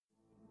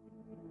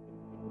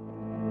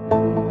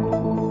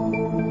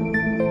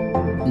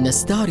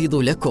نستعرض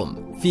لكم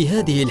في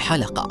هذه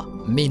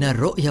الحلقة من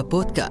الرؤيا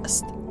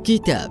بودكاست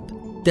كتاب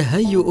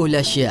تهيؤ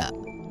الأشياء،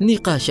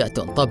 نقاشات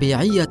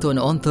طبيعية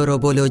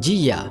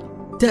أنثروبولوجية،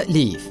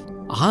 تأليف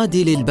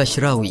عادل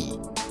البشراوي.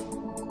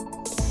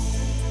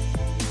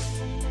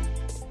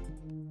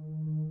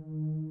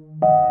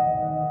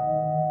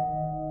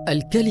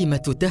 الكلمة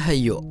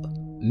تهيؤ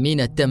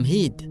من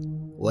التمهيد،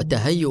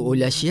 وتهيؤ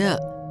الأشياء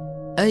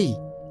أي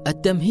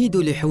التمهيد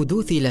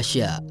لحدوث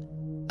الأشياء.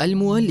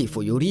 المؤلف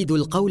يريد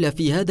القول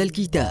في هذا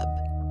الكتاب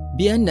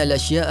بأن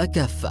الأشياء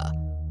كافة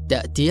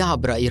تأتي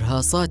عبر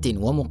إرهاصات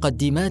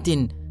ومقدمات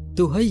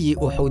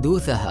تهيئ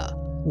حدوثها،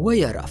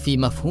 ويرى في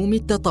مفهوم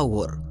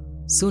التطور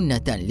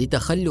سنة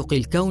لتخلق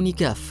الكون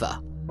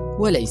كافة،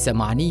 وليس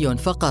معني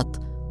فقط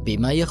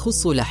بما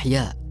يخص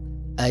الأحياء،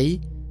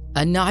 أي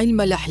أن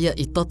علم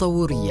الأحياء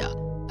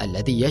التطورية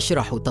الذي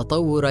يشرح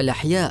تطور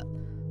الأحياء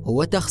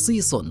هو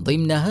تخصيص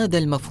ضمن هذا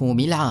المفهوم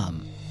العام.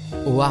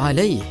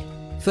 وعليه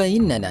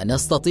فإننا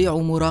نستطيع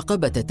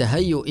مراقبة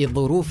تهيؤ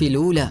الظروف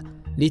الأولى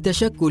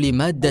لتشكل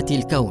مادة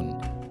الكون،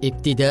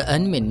 ابتداء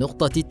من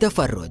نقطة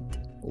التفرد،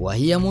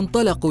 وهي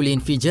منطلق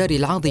الانفجار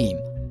العظيم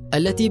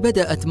التي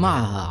بدأت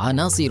معها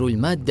عناصر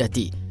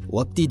المادة،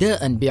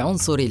 وابتداء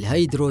بعنصر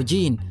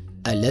الهيدروجين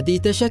الذي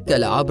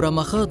تشكل عبر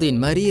مخاض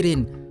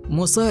مرير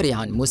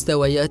مصارعا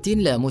مستويات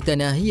لا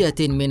متناهية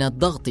من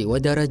الضغط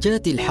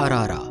ودرجات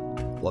الحرارة.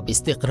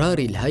 وباستقرار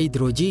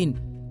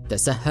الهيدروجين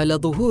تسهل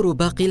ظهور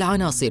باقي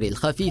العناصر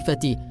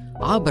الخفيفة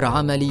عبر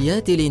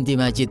عمليات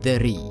الاندماج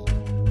الذري.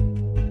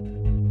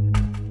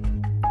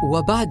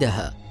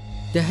 وبعدها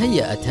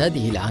تهيأت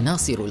هذه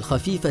العناصر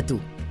الخفيفة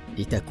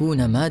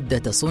لتكون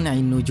مادة صنع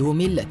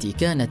النجوم التي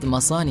كانت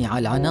مصانع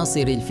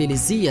العناصر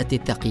الفلزية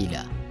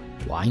الثقيلة.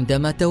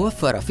 وعندما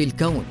توفر في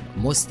الكون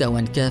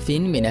مستوى كاف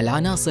من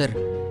العناصر،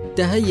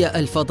 تهيأ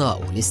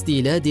الفضاء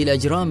لاستيلاد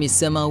الأجرام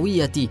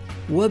السماوية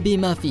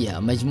وبما فيها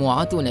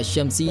مجموعتنا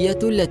الشمسية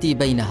التي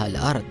بينها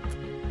الأرض.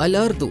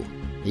 الأرض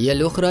هي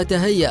الأخرى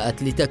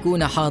تهيأت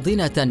لتكون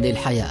حاضنة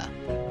للحياة،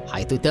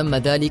 حيث تم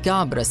ذلك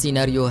عبر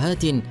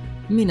سيناريوهات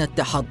من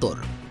التحضر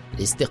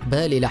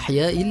لاستقبال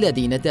الأحياء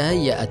الذين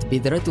تهيأت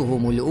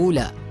بذرتهم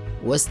الأولى،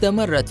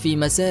 واستمرت في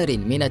مسار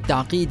من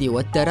التعقيد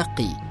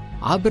والترقي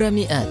عبر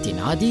مئات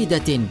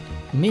عديدة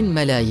من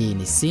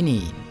ملايين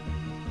السنين.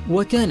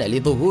 وكان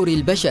لظهور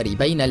البشر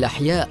بين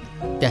الأحياء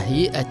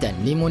تهيئة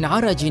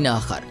لمنعرج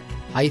آخر،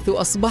 حيث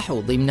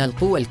أصبحوا ضمن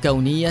القوى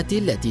الكونية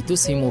التي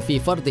تسهم في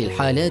فرض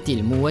الحالات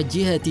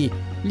الموجهة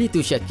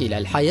لتشكل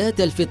الحياة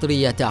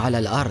الفطرية على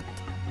الأرض.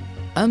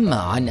 أما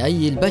عن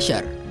أي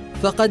البشر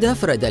فقد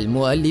أفرد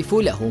المؤلف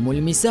لهم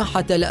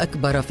المساحة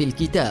الأكبر في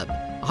الكتاب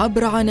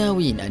عبر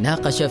عناوين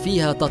ناقش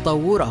فيها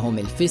تطورهم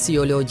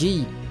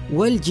الفسيولوجي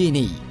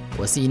والجيني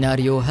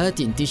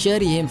وسيناريوهات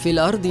انتشارهم في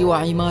الأرض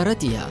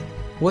وعمارتها،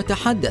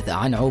 وتحدث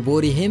عن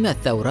عبورهم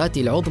الثورات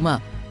العظمى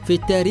في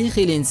التاريخ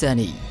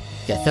الإنساني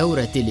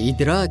كثورة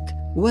الإدراك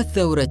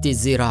والثورة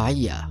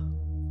الزراعية.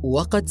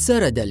 وقد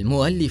سرد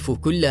المؤلف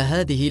كل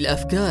هذه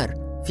الأفكار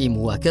في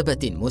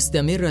مواكبة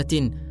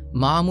مستمرة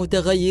مع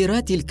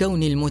متغيرات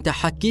الكون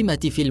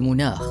المتحكمة في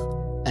المناخ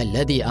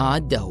الذي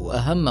أعده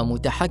أهم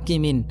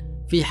متحكم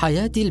في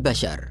حياة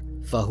البشر،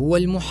 فهو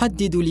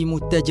المحدد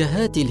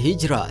لمتجهات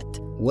الهجرات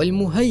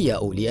والمهيأ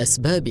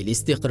لأسباب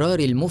الاستقرار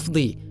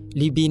المفضي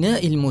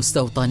لبناء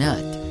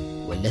المستوطنات،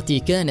 والتي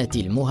كانت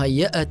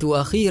المهيئة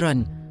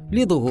أخيراً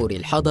لظهور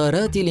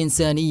الحضارات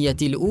الإنسانية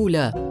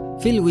الأولى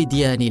في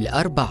الوديان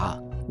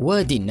الأربعة: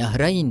 وادي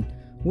النهرين،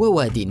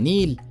 ووادي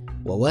النيل،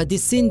 ووادي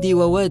السند،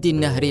 ووادي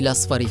النهر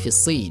الأصفر في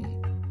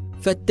الصين.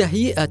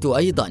 فالتهيئة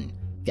أيضاً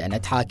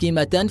كانت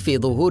حاكمة في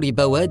ظهور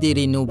بوادر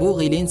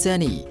النبوغ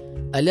الإنساني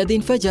الذي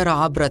انفجر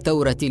عبر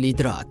ثورة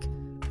الإدراك،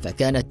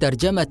 فكانت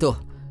ترجمته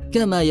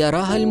كما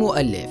يراها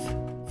المؤلف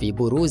في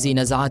بروز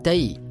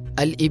نزعتي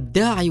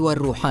الإبداع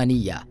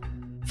والروحانية،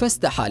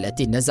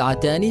 فاستحالت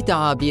النزعتان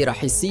تعابير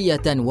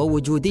حسية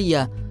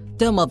ووجودية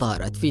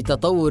تمظهرت في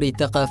تطور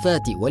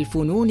الثقافات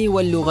والفنون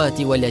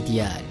واللغات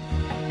والأديان.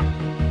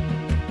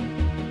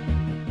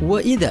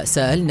 وإذا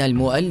سألنا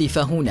المؤلف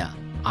هنا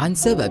عن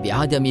سبب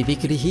عدم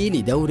ذكره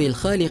لدور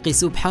الخالق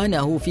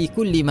سبحانه في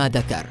كل ما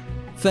ذكر،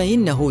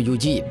 فإنه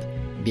يجيب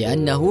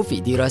بأنه في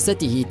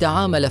دراسته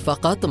تعامل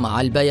فقط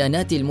مع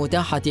البيانات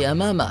المتاحة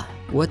أمامه،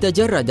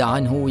 وتجرد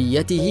عن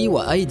هويته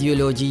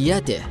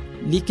وأيديولوجياته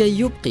لكي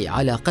يبقي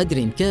على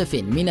قدر كاف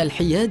من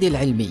الحياد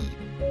العلمي.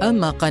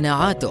 أما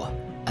قناعاته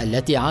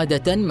التي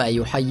عادة ما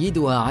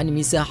يحيدها عن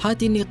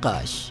مساحات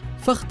النقاش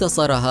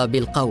فاختصرها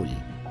بالقول: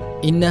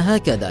 إن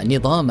هكذا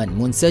نظاماً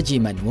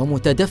منسجماً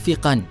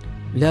ومتدفقاً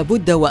لا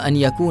بد وأن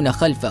يكون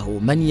خلفه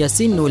من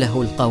يسن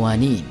له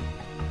القوانين.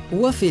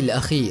 وفي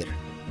الأخير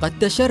قد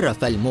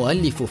تشرف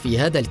المؤلف في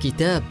هذا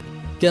الكتاب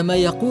كما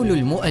يقول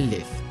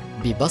المؤلف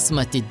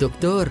ببصمة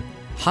الدكتور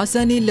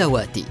حسن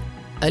اللواتي،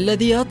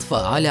 الذي أضفى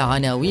على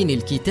عناوين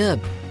الكتاب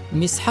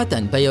مسحة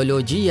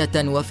بيولوجية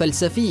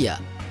وفلسفية،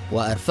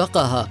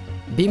 وأرفقها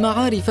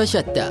بمعارف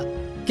شتى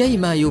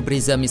كيما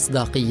يبرز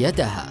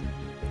مصداقيتها.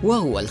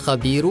 وهو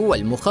الخبير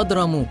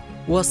والمخضرم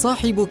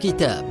وصاحب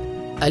كتاب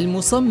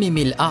المصمم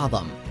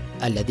الأعظم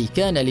الذي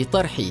كان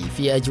لطرحه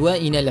في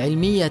أجواءنا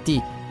العلمية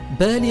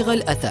بالغ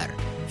الأثر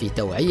في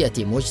توعية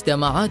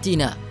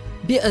مجتمعاتنا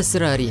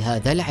بأسرار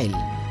هذا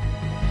العلم.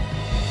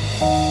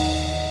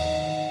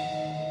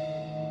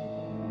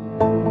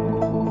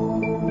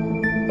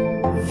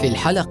 في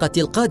الحلقة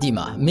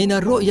القادمة من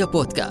الرؤيا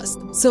بودكاست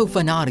سوف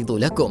نعرض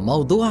لكم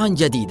موضوعا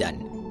جديدا.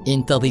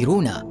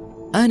 انتظرونا.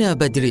 أنا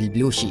بدر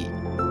البلوشي.